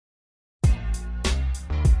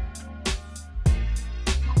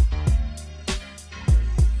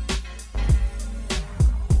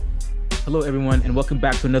Hello, everyone, and welcome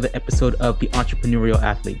back to another episode of The Entrepreneurial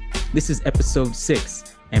Athlete. This is episode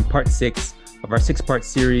 6 and part 6 of our 6-part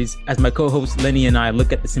series as my co-host Lenny and I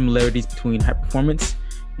look at the similarities between high performance,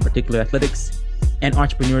 in particular athletics, and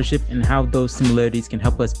entrepreneurship and how those similarities can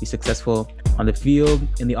help us be successful on the field,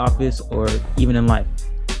 in the office, or even in life.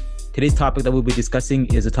 Today's topic that we'll be discussing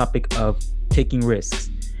is a topic of taking risks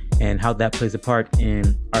and how that plays a part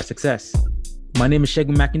in our success. My name is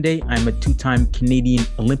Segun Makinde. I'm a 2-time Canadian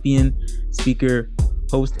Olympian, speaker,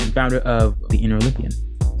 host, and founder of The Inner Olympian.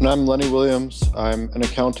 And I'm Lenny Williams. I'm an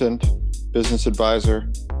accountant, business advisor,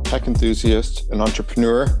 tech enthusiast, and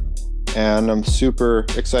entrepreneur. And I'm super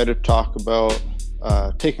excited to talk about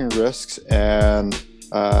taking risks and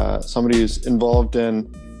somebody who's involved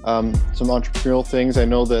in some entrepreneurial things. I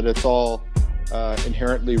know that it's all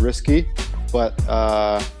inherently risky, but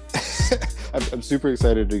I'm super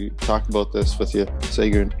excited to talk about this with you,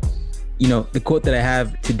 Segun. You know, the quote that I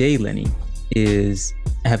have today, Lenny, is,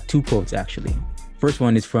 I have 2 quotes actually. First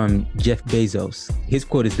one is from Jeff Bezos. His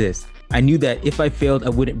quote is this: "I knew that if I failed, I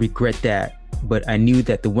wouldn't regret that, but I knew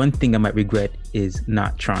that the one thing I might regret is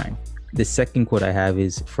not trying." The second quote I have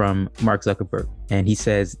is from Mark Zuckerberg, and he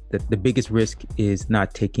says that the biggest risk is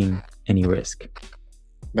not taking any risk.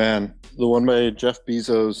 Man, the one by Jeff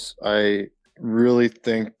Bezos, I really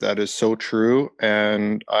think that is so true.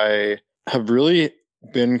 And I have really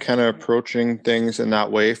been kind of approaching things in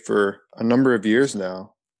that way for a number of years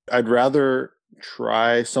now. I'd rather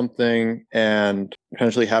try something and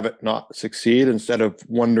potentially have it not succeed instead of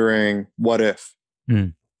wondering what if.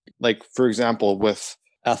 Like, for example, with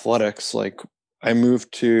athletics, like I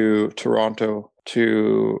moved to Toronto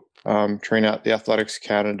to train at the Athletics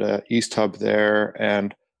Canada East Hub there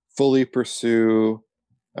and fully pursue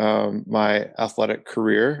my athletic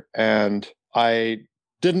career. And I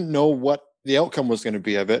didn't know what the outcome was going to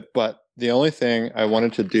be of it, but the only thing I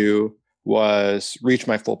wanted to do was reach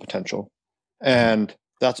my full potential. And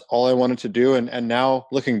that's all I wanted to do. And now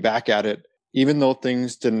looking back at it, even though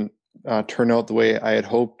things didn't turn out the way I had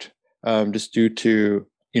hoped, just due to,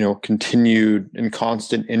 continued and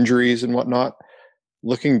constant injuries and whatnot,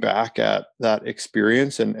 looking back at that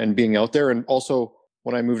experience and being out there. And also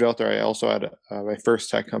when I moved out there, I also had my first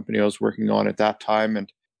tech company I was working on at that time.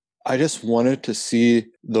 And I just wanted to see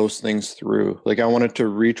those things through. Like, I wanted to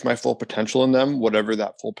reach my full potential in them, whatever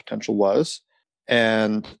that full potential was.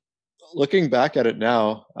 And looking back at it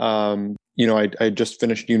now, I just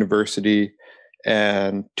finished university,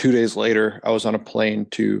 and 2 days later, I was on a plane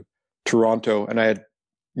to Toronto, and I had,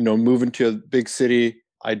 moved into a big city.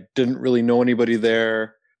 I didn't really know anybody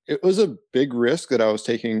there. It was a big risk that I was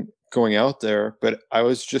taking going out there, but I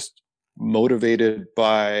was just motivated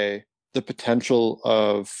by the potential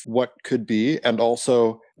of what could be, and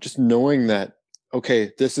also just knowing that,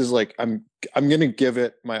 okay, this is like, I'm going to give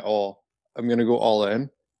it my all. I'm going to go all in.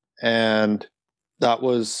 And that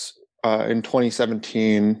was in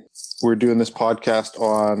 2017. We're doing this podcast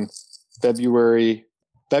on February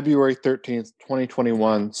 13th,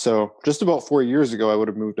 2021. So just about 4 years ago, I would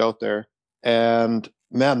have moved out there. And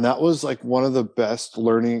man, that was like one of the best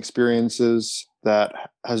learning experiences that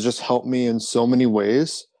has just helped me in so many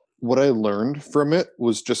ways. What I learned from it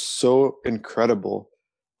was just so incredible,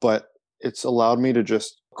 but it's allowed me to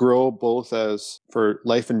just grow both as for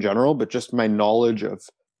life in general, but just my knowledge of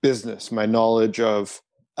business, my knowledge of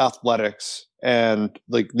athletics, and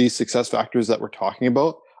like these success factors that we're talking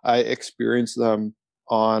about. I experienced them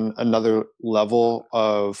on another level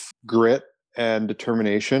of grit and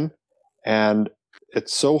determination. And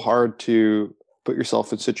it's so hard to put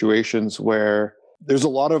yourself in situations where there's a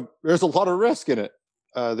lot of risk in it.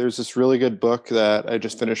 There's this really good book that I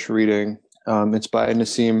just finished reading. It's by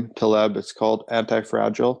Nassim Taleb. It's called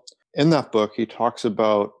Anti-Fragile. In that book, he talks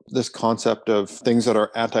about this concept of things that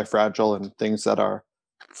are anti-fragile and things that are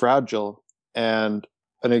fragile. And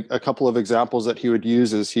a couple of examples that he would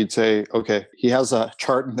use is he'd say, okay, he has a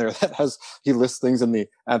chart in there he lists things in the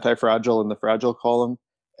anti-fragile and the fragile column.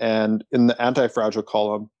 And in the anti-fragile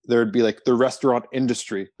column, there'd be like the restaurant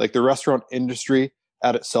industry. Like, the restaurant industry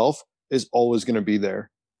at itself is always going to be there.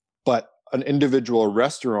 But an individual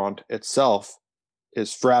restaurant itself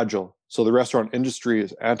is fragile. So the restaurant industry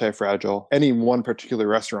is anti-fragile. Any one particular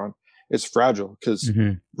restaurant is fragile because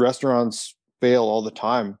restaurants fail all the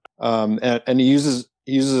time. And he uses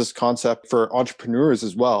this concept for entrepreneurs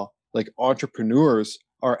as well. Like, entrepreneurs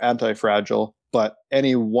are anti-fragile, but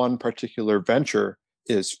any one particular venture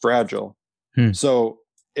is fragile. So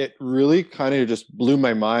it really kind of just blew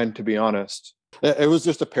my mind, to be honest. It was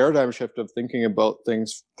just a paradigm shift of thinking about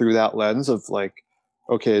things through that lens of like,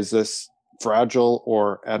 okay, is this fragile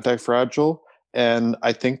or anti-fragile? And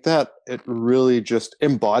I think that it really just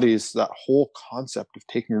embodies that whole concept of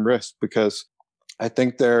taking risks, because I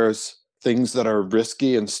think there's things that are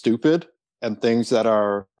risky and stupid and things that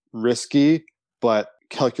are risky but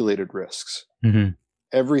calculated risks. Mm-hmm.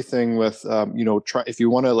 Everything with try, if you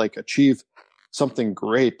want to like achieve something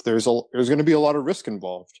great, there's going to be a lot of risk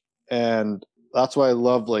involved. And that's why I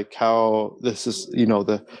love like how this is,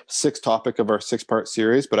 the sixth topic of our 6-part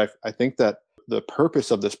series. But I think that the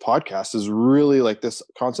purpose of this podcast is really like, this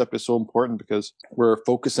concept is so important because we're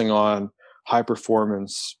focusing on high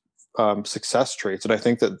performance success traits. And I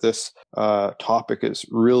think that this topic is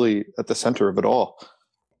really at the center of it all.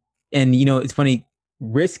 And, it's funny,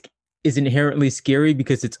 risk is inherently scary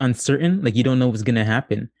because it's uncertain. Like, you don't know what's going to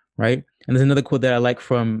happen, right? And there's another quote that I like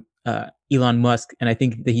from Elon Musk. And I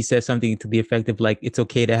think that he says something to the effect of like, it's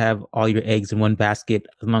okay to have all your eggs in one basket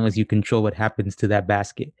as long as you control what happens to that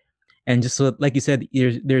basket. And just so, like you said,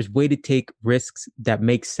 there's way to take risks that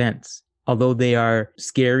make sense. Although they are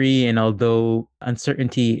scary and although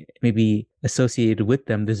uncertainty may be associated with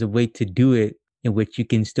them, there's a way to do it in which you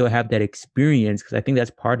can still have that experience, because I think that's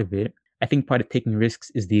part of it. I think part of taking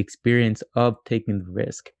risks is the experience of taking the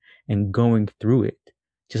risk and going through it,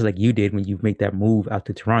 just like you did when you made that move out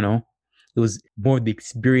to Toronto. It was more the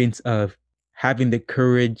experience of having the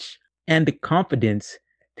courage and the confidence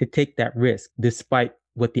to take that risk, despite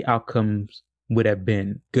what the outcomes would have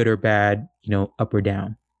been, good or bad, up or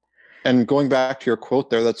down. And going back to your quote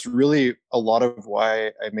there, that's really a lot of why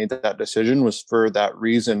I made that decision, was for that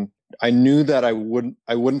reason. I knew that I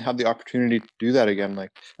wouldn't have the opportunity to do that again.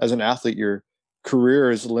 Like, as an athlete, your career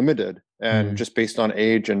is limited and just based on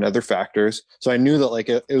age and other factors. So I knew that like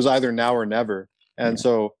it was either now or never. And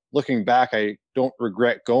so looking back, I don't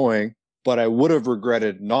regret going, but I would have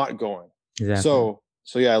regretted not going. Exactly. So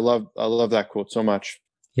yeah, I love that quote so much.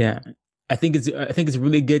 Yeah. I think it's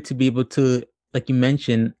really good to be able to, like you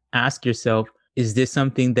mentioned, ask yourself, is this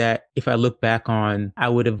something that if I look back on, I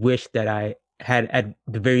would have wished that I had at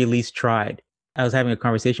the very least tried? I was having a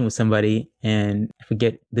conversation with somebody, and I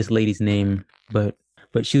forget this lady's name, but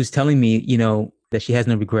she was telling me, that she has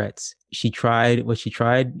no regrets. She tried what she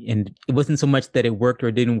tried, and it wasn't so much that it worked or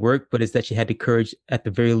it didn't work, but it's that she had the courage at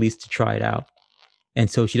the very least to try it out. And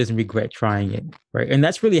so she doesn't regret trying it, right? And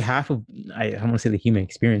that's really half of, I don't want to say the human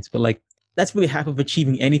experience, but like, that's really half of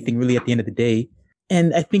achieving anything really at the end of the day.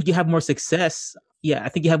 And I think you have more success. Yeah, I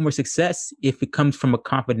think you have more success if it comes from a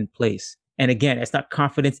confident place. And again, it's not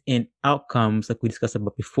confidence in outcomes like we discussed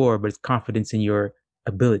about before, but it's confidence in your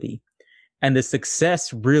ability. And the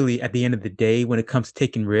success really at the end of the day, when it comes to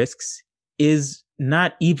taking risks, is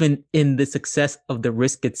not even in the success of the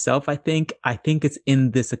risk itself. I think it's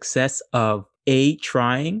in the success of A,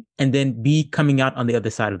 trying, and then B, coming out on the other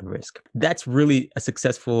side of the risk. That's really a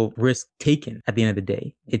successful risk taken at the end of the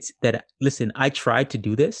day. It's that, listen, I tried to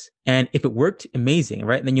do this, and if it worked, amazing,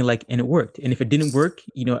 right? And then you're like, and it worked. And if it didn't work,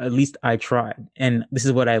 at least I tried. And this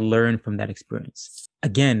is what I learned from that experience.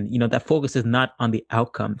 Again, that focus is not on the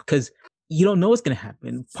outcome, because you don't know what's going to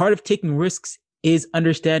happen. Part of taking risks is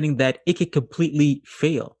understanding that it could completely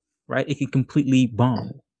fail, right? It could completely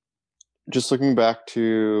bomb. Just looking back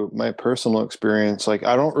to my personal experience, like,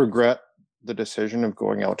 I don't regret the decision of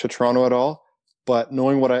going out to Toronto at all, but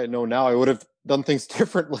knowing what I know now, I would have done things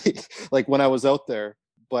differently, like when I was out there.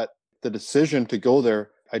 But the decision to go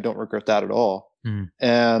there, I don't regret that at all.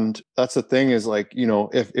 And that's the thing, is like,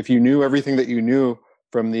 if you knew everything that you knew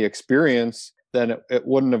from the experience, then it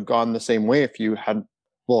wouldn't have gone the same way if you had,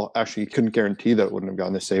 well, actually, you couldn't guarantee that it wouldn't have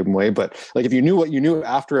gone the same way. But like, if you knew what you knew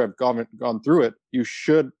after I've gone through it, you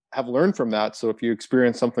should have learned from that. So if you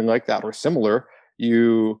experience something like that or similar,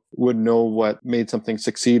 you would know what made something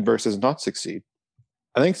succeed versus not succeed.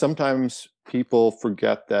 I think sometimes people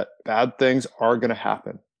forget that bad things are going to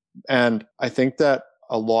happen. And I think that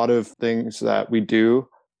a lot of things that we do,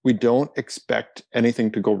 we don't expect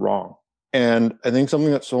anything to go wrong. And I think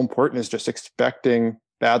something that's so important is just expecting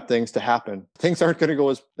bad things to happen. Things aren't going to go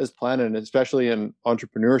as planned, and especially in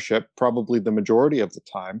entrepreneurship, probably the majority of the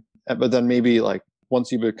time. But then maybe like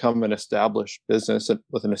once you become an established business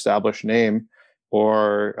with an established name,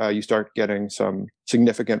 or you start getting some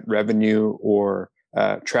significant revenue or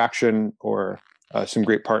traction, or some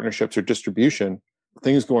great partnerships or distribution,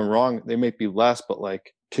 things going wrong, they may be less, but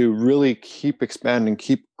like, to really keep expanding,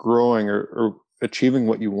 keep growing, or achieving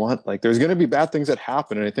what you want, like, there's going to be bad things that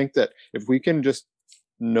happen. And I think that if we can just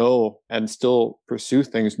know and still pursue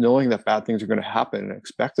things, knowing that bad things are going to happen and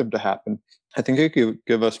expect them to happen, I think it could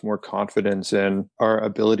give us more confidence in our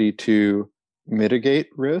ability to mitigate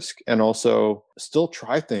risk and also still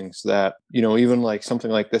try things that, even like something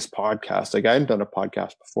like this podcast. Like, I hadn't done a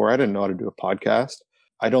podcast before. I didn't know how to do a podcast.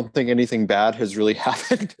 I don't think anything bad has really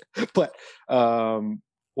happened. But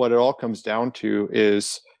what it all comes down to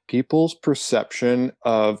is people's perception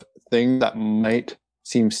of things that might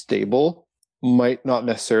seem stable might not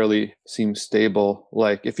necessarily seem stable.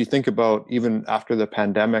 Like if you think about even after the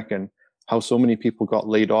pandemic and how so many people got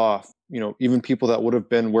laid off, even people that would have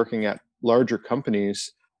been working at larger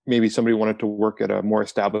companies, maybe somebody wanted to work at a more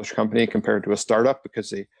established company compared to a startup because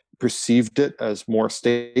they perceived it as more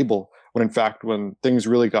stable. When in fact, when things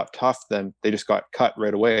really got tough, then they just got cut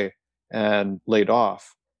right away and laid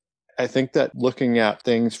off. I think that looking at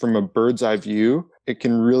things from a bird's eye view, it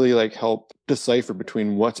can really help decipher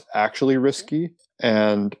between what's actually risky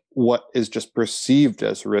and what is just perceived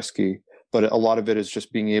as risky. But a lot of it is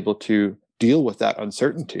just being able to deal with that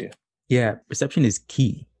uncertainty. Yeah, perception is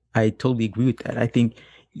key. I totally agree with that. I think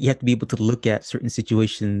you have to be able to look at certain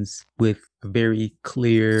situations with a very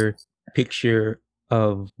clear picture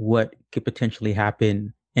of what could potentially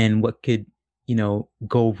happen and what could,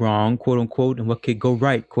 go wrong, quote unquote, and what could go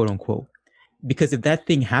right, quote unquote. Because if that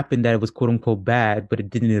thing happened that it was quote unquote bad, but it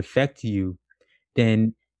didn't affect you,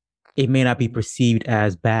 then it may not be perceived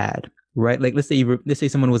as bad, right? Like let's say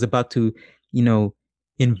someone was about to,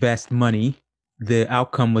 invest money. The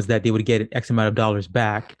outcome was that they would get an X amount of dollars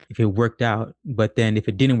back if it worked out. But then if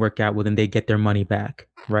it didn't work out, well, then they get their money back,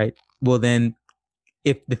 right? Well, then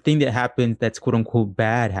if the thing that happens that's quote unquote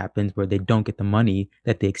bad happens where they don't get the money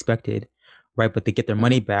that they expected, right? But they get their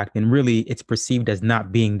money back, then really it's perceived as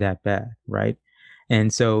not being that bad, right?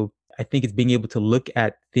 And so I think it's being able to look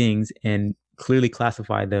at things and clearly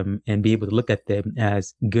classify them and be able to look at them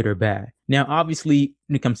as good or bad. Now, obviously,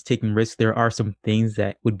 when it comes to taking risks, there are some things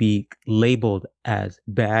that would be labeled as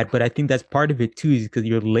bad, but I think that's part of it too, is because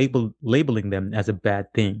you're labeling them as a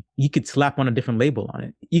bad thing. You could slap on a different label on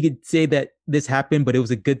it. You could say that this happened, but it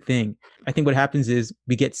was a good thing. I think what happens is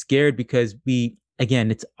we get scared because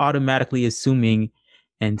again, it's automatically assuming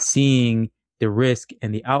and seeing the risk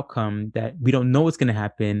and the outcome that we don't know what's going to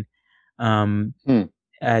happen.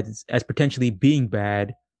 As potentially being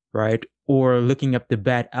bad, right? Or looking up the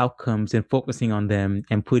bad outcomes and focusing on them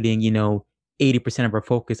and putting, 80% of our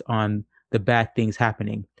focus on the bad things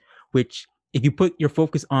happening, which if you put your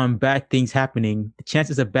focus on bad things happening, the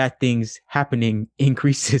chances of bad things happening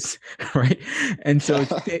increases, right? And so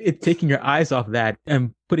it's taking your eyes off that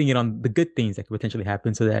and putting it on the good things that could potentially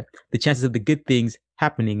happen so that the chances of the good things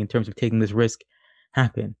happening in terms of taking this risk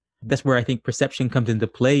happen. That's where I think perception comes into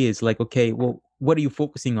play, is like, okay, well, what are you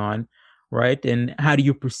focusing on, right? And how do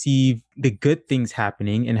you perceive the good things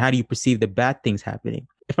happening and how do you perceive the bad things happening?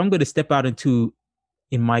 If I'm going to step out into,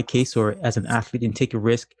 in my case, or as an athlete and take a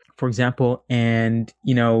risk, for example, and,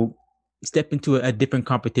 step into a different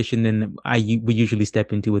competition than we usually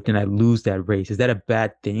step into it, then I lose that race. Is that a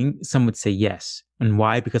bad thing? Some would say yes. And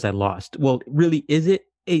why? Because I lost. Well, really, is it?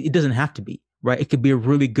 It doesn't have to be, right? It could be a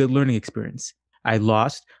really good learning experience. I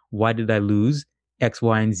lost. Why did I lose? X,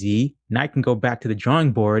 Y, and Z. Now I can go back to the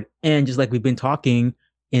drawing board and just like we've been talking,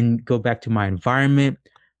 and go back to my environment,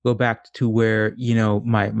 go back to where,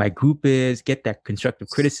 my group is, get that constructive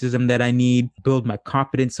criticism that I need, build my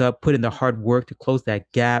confidence up, put in the hard work to close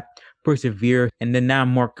that gap, persevere. And then now I'm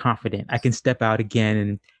more confident. I can step out again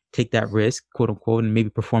and take that risk, quote unquote, and maybe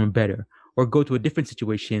perform better, or go to a different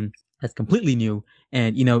situation that's completely new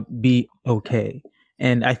and, be okay.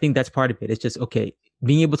 And I think that's part of it. It's just, okay,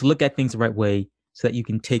 being able to look at things the right way so that you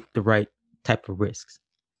can take the right type of risks.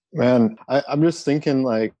 Man, I'm just thinking,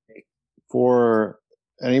 like, for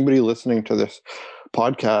anybody listening to this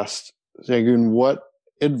podcast, Segun, what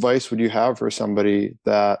advice would you have for somebody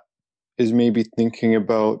that is maybe thinking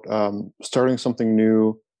about starting something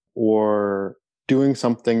new or doing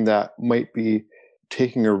something that might be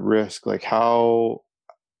taking a risk? Like, how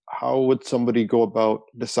would somebody go about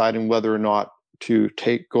deciding whether or not to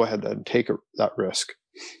go ahead and take that risk?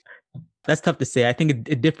 That's tough to say. I think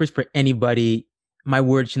it differs for anybody. My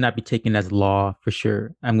word should not be taken as law, for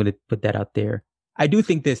sure. I'm going to put that out there. I do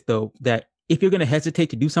think this, though, that if you're going to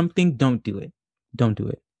hesitate to do something, don't do it. Don't do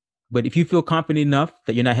it. But if you feel confident enough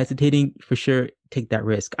that you're not hesitating, for sure, take that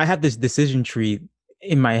risk. I have this decision tree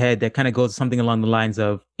in my head that kind of goes something along the lines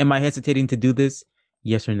of, am I hesitating to do this?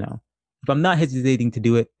 Yes or no? If I'm not hesitating to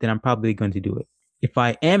do it, then I'm probably going to do it. If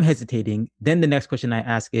I am hesitating, then the next question I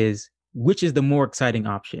ask is, which is the more exciting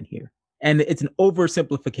option here? And it's an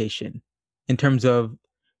oversimplification in terms of,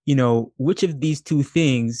 which of these two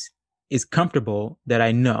things is comfortable that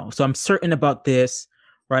I know. So I'm certain about this,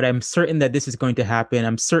 right? I'm certain that this is going to happen.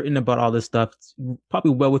 I'm certain about all this stuff. It's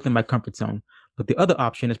probably well within my comfort zone. But the other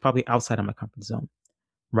option is probably outside of my comfort zone,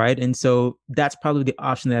 right? And so that's probably the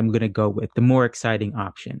option that I'm going to go with, the more exciting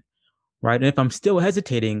option, right? And if I'm still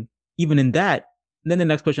hesitating, even in that, then the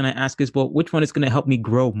next question I ask is, well, which one is going to help me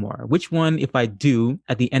grow more? Which one, if I do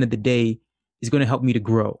at the end of the day, is going to help me to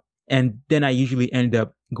grow? And then I usually end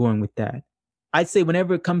up going with that. I'd say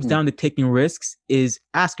whenever it comes down to taking risks, is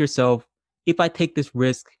ask yourself, if I take this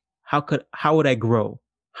risk, how would I grow?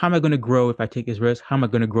 How am I going to grow if I take this risk? How am I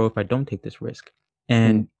going to grow if I don't take this risk?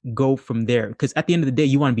 And go from there. Because at the end of the day,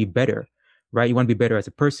 you want to be better, right? You want to be better as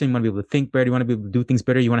a person. You want to be able to think better. You want to be able to do things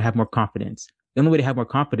better. You want to have more confidence. The only way to have more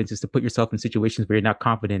confidence is to put yourself in situations where you're not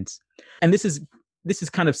confident. And this is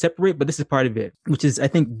kind of separate, but this is part of it, which is, I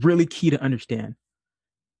think, really key to understand.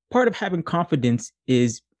 Part of having confidence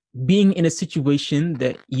is being in a situation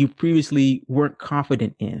that you previously weren't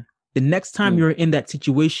confident in. The next time you're in that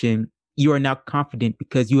situation, you are now confident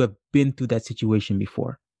because you have been through that situation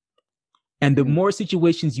before. And the more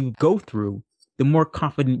situations you go through, the more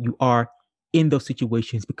confident you are in those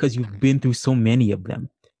situations because you've been through so many of them.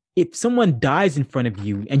 If someone dies in front of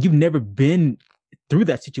you and you've never been through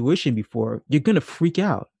that situation before, you're going to freak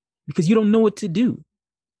out because you don't know what to do.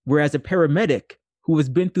 Whereas a paramedic who has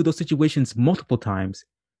been through those situations multiple times,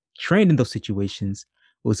 trained in those situations,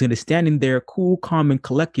 was going to stand in there cool, calm, and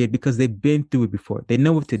collected because they've been through it before. They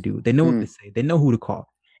know what to do. They know what to say. They know who to call.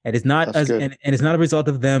 And it's not and it's not a result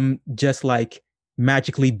of them just like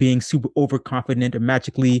magically being super overconfident or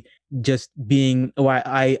magically just being,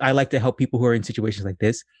 I like to help people who are in situations like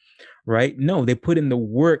this, right? No, they put in the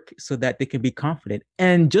work so that they can be confident.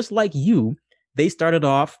 And just like you, they started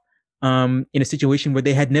off in a situation where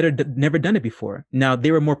they had never done it before. Now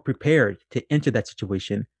they were more prepared to enter that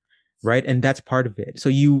situation, right? And that's part of it. So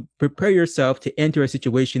you prepare yourself to enter a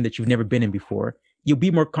situation that you've never been in before. You'll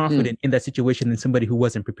be more confident in that situation than somebody who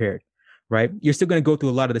wasn't prepared, right? You're still going to go through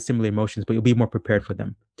a lot of the similar emotions, but you'll be more prepared for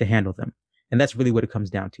them, to handle them. And that's really what it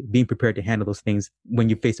comes down to, being prepared to handle those things when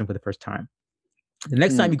you face them for the first time. The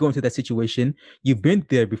next time you go into that situation, you've been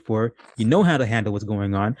there before, you know how to handle what's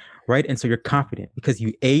going on, right? And so you're confident because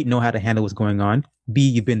you, A, know how to handle what's going on, B,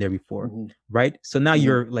 you've been there before, right? So now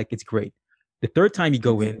you're like, it's great. The third time you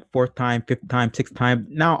go in, fourth time, fifth time, sixth time,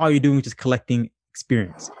 now all you're doing is just collecting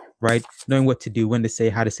experience, right? Knowing what to do, when to say,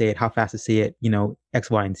 how to say it, how fast to say it,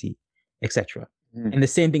 X, Y, and Z, etc. And the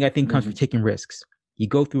same thing I think comes from taking risks. You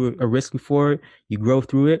go through a risk before, you grow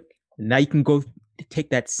through it. Now you can go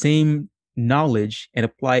take that same knowledge and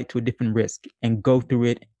apply it to a different risk and go through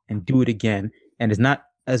it and do it again. And it's not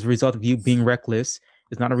as a result of you being reckless.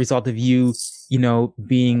 It's not a result of you,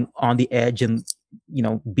 being on the edge and,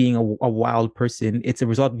 being a wild person. It's a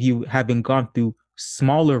result of you having gone through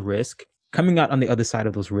smaller risk, coming out on the other side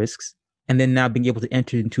of those risks, and then now being able to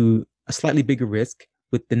enter into a slightly bigger risk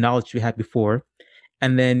with the knowledge you had before.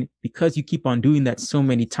 And then because you keep on doing that so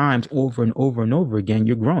many times over and over and over again,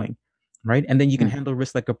 you're growing, right? And then you can handle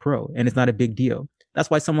risk like a pro, and it's not a big deal. That's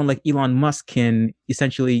why someone like Elon Musk can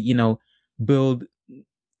essentially, build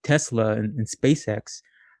Tesla and SpaceX,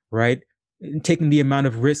 right? Taking the amount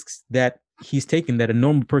of risks that he's taken that a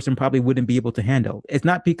normal person probably wouldn't be able to handle. It's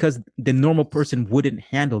not because the normal person wouldn't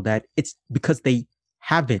handle that. It's because they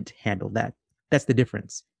haven't handled that. That's the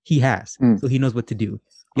difference. He has, so he knows what to do.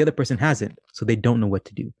 The other person hasn't, so they don't know what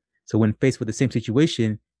to do. So when faced with the same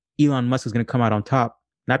situation, Elon Musk is going to come out on top,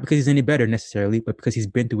 not because he's any better necessarily, but because he's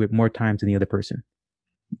been through it more times than the other person.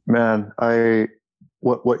 Man,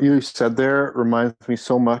 what you said there reminds me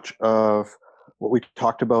so much of what we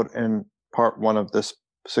talked about in part 1 of this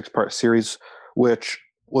 6-part series, which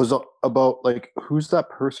was about like, who's that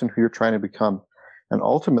person who you're trying to become? And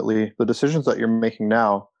ultimately, the decisions that you're making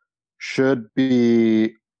now should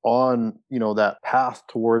be on, that path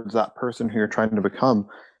towards that person who you're trying to become.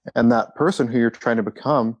 And that person who you're trying to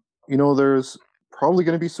become, there's probably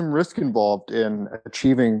going to be some risk involved in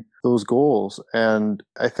achieving those goals. And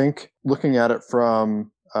I think looking at it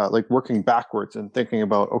from like working backwards and thinking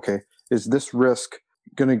about, okay, is this risk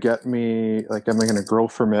going to get me, like, am I going to grow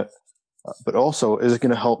from it? But also, is it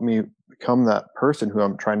going to help me become that person who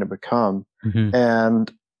I'm trying to become?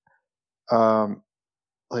 And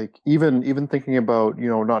like even thinking about,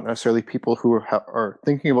 not necessarily people who are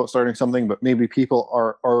thinking about starting something, but maybe people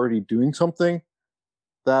are already doing something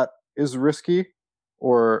that is risky,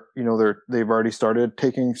 or they've already started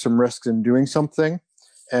taking some risks and doing something,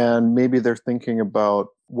 and maybe they're thinking about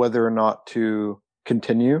whether or not to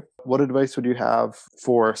continue. What advice would you have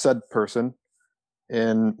for said person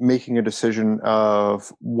in making a decision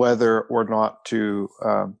of whether or not to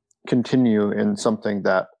continue in something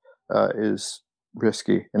that is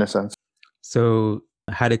risky in a sense? So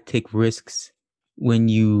how to take risks when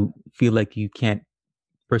you feel like you can't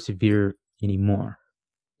persevere anymore?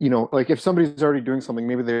 Like if somebody's already doing something,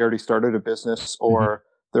 maybe they already started a business, or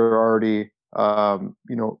they're already,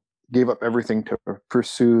 gave up everything to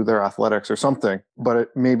pursue their athletics or something, but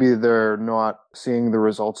maybe they're not seeing the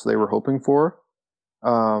results they were hoping for.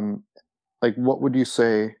 Like, what would you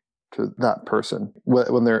say to that person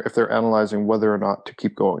if they're analyzing whether or not to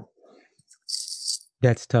keep going?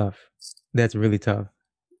 That's tough. That's really tough.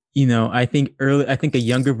 You know, I think a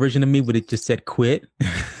younger version of me would have just said quit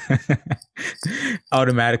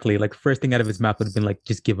automatically. Like, first thing out of his mouth would have been like,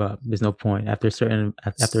 just give up. There's no point. After a certain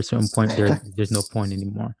point, there's no point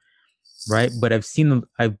anymore. Right. But I think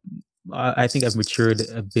I've matured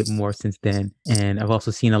a bit more since then. And I've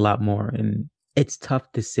also seen a lot more. And it's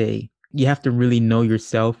tough to say. You have to really know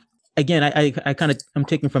yourself. Again, I'm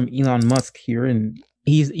taking from Elon Musk here, and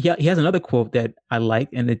he has another quote that I like,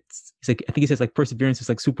 and it's like, I think he says like, perseverance is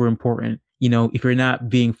like super important. You know, if you're not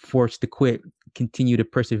being forced to quit, continue to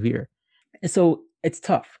persevere. And so it's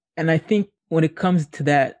tough. And I think when it comes to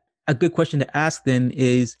that, a good question to ask then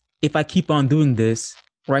is, if I keep on doing this,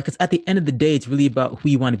 right? Because at the end of the day, it's really about who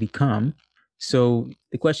you want to become. So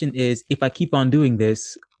the question is, if I keep on doing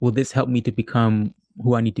this, will this help me to become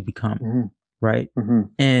who I need to become? Mm-hmm. Right. Mm-hmm.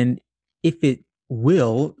 And if it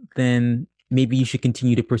will, then maybe you should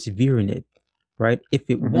continue to persevere in it. Right. If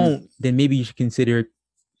it Mm-hmm. won't, then maybe you should consider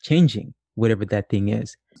changing whatever that thing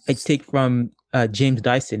is. I take from James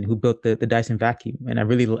Dyson, who built the Dyson vacuum. And I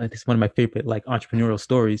really, it's one of my favorite like entrepreneurial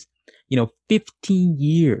stories. You know, 15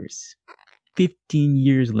 years,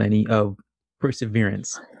 Lenny, of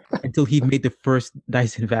perseverance until he made the first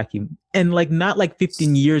Dyson vacuum. And like, not like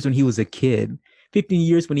 15 years when he was a kid, 15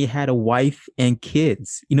 years when he had a wife and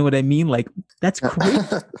kids. You know what I mean? Like, that's crazy.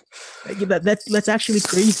 That's actually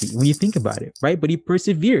crazy when you think about it, right? But he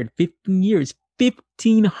persevered 15 years,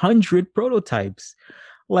 1,500 prototypes.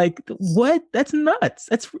 Like, what? That's nuts.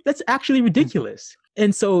 That's actually ridiculous.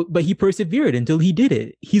 And so, but he persevered until he did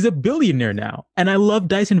it. He's a billionaire now. And I love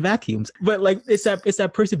Dyson vacuums. But like, it's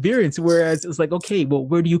that perseverance, whereas it's like, okay, well,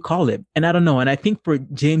 where do you call it? And I don't know. And I think for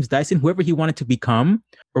James Dyson, whoever he wanted to become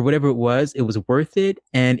or whatever it was worth it.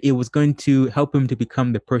 And it was going to help him to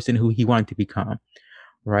become the person who he wanted to become.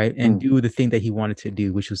 Right. And do the thing that he wanted to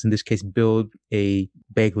do, which was in this case, build a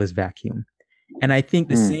bagless vacuum. And I think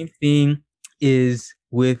the same thing is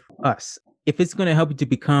with us. If it's going to help you to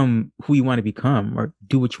become who you want to become or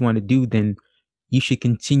do what you want to do, then you should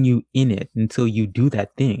continue in it until you do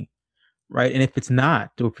that thing. Right. And if it's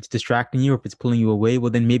not, or if it's distracting you, or if it's pulling you away, well,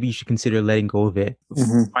 then maybe you should consider letting go of it,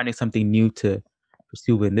 finding something new to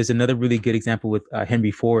pursue. And there's another really good example with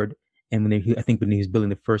Henry Ford. And when he was building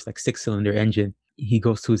the first like 6-cylinder engine, he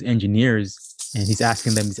goes to his engineers and he's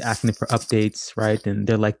asking them for updates. Right. And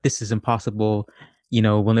they're like, this is impossible. You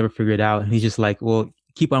know, we'll never figure it out. And he's just like, well,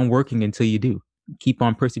 keep on working until you do. Keep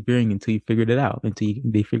on persevering until you figured it out,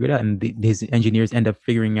 they figure it out. And his engineers end up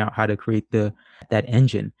figuring out how to create that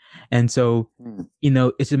engine. And so, you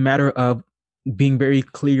know, it's a matter of being very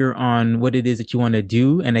clear on what it is that you want to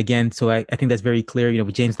do. And again, so I think that's very clear. You know,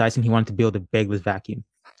 with James Dyson, he wanted to build a bagless vacuum.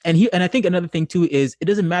 And I think another thing too is, it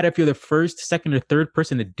doesn't matter if you're the first, second, or third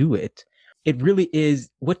person to do it. It really is,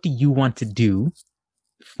 what do you want to do?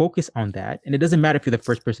 Focus on that. And it doesn't matter if you're the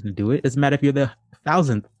first person to do it. It doesn't matter if you're the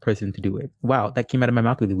 1,000th person to do it. Wow, that came out of my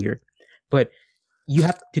mouth really weird. But you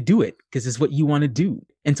have to do it because it's what you want to do.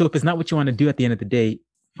 And so if it's not what you want to do at the end of the day,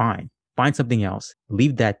 fine. Find something else.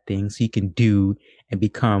 Leave that thing so you can do and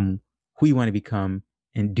become who you want to become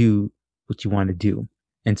and do what you want to do.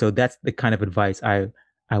 And so that's the kind of advice I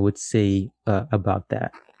would say about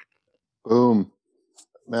that. Boom.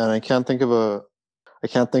 Man, I can't think of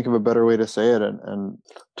a better way to say it. And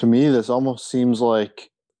to me, this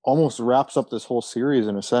almost wraps up this whole series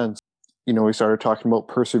in a sense. You know, we started talking about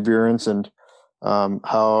perseverance and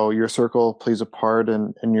how your circle plays a part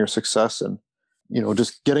in your success, and, you know,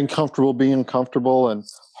 just getting comfortable, being uncomfortable, and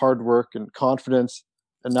hard work and confidence.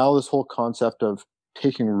 And now this whole concept of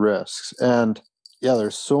taking risks. And yeah,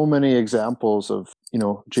 there's so many examples of, you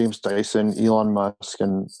know, James Dyson, Elon Musk,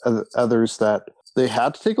 and others that they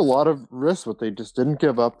had to take a lot of risks, but they just didn't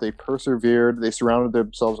give up. They persevered. They surrounded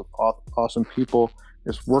themselves with awesome people,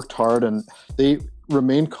 just worked hard, and they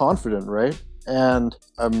remained confident, right? And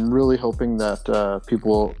I'm really hoping that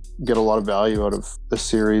people will get a lot of value out of this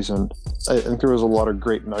series. And I think there was a lot of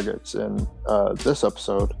great nuggets in this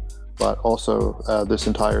episode, but also this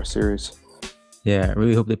entire series. Yeah, I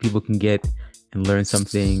really hope that people can get and learn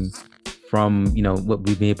something from, you know, what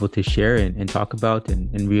we've been able to share and talk about,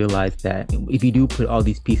 and realize that if you do put all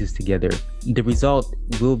these pieces together, the result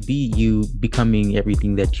will be you becoming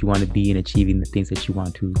everything that you want to be and achieving the things that you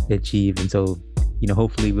want to achieve. And so, you know,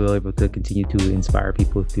 hopefully we'll be able to continue to inspire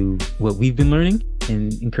people through what we've been learning,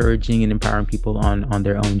 and encouraging and empowering people on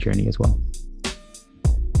their own journey as well.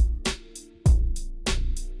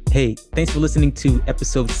 Hey, thanks for listening to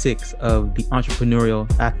episode 6 of The Entrepreneurial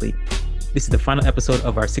Athlete. This is the final episode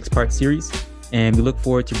of our 6-part series, and we look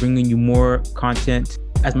forward to bringing you more content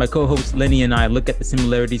as my co-host Lenny and I look at the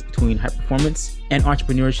similarities between high performance and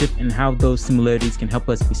entrepreneurship and how those similarities can help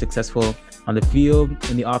us be successful on the field,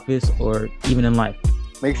 in the office, or even in life.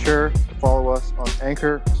 Make sure to follow us on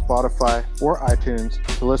Anchor, Spotify, or iTunes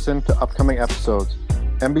to listen to upcoming episodes.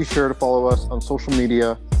 And be sure to follow us on social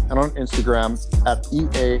media and on Instagram at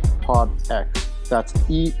EAPodX. That's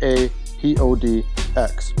EAPODX.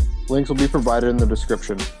 Links will be provided in the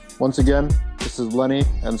description. Once again, this is Lenny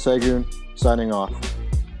and Segun signing off.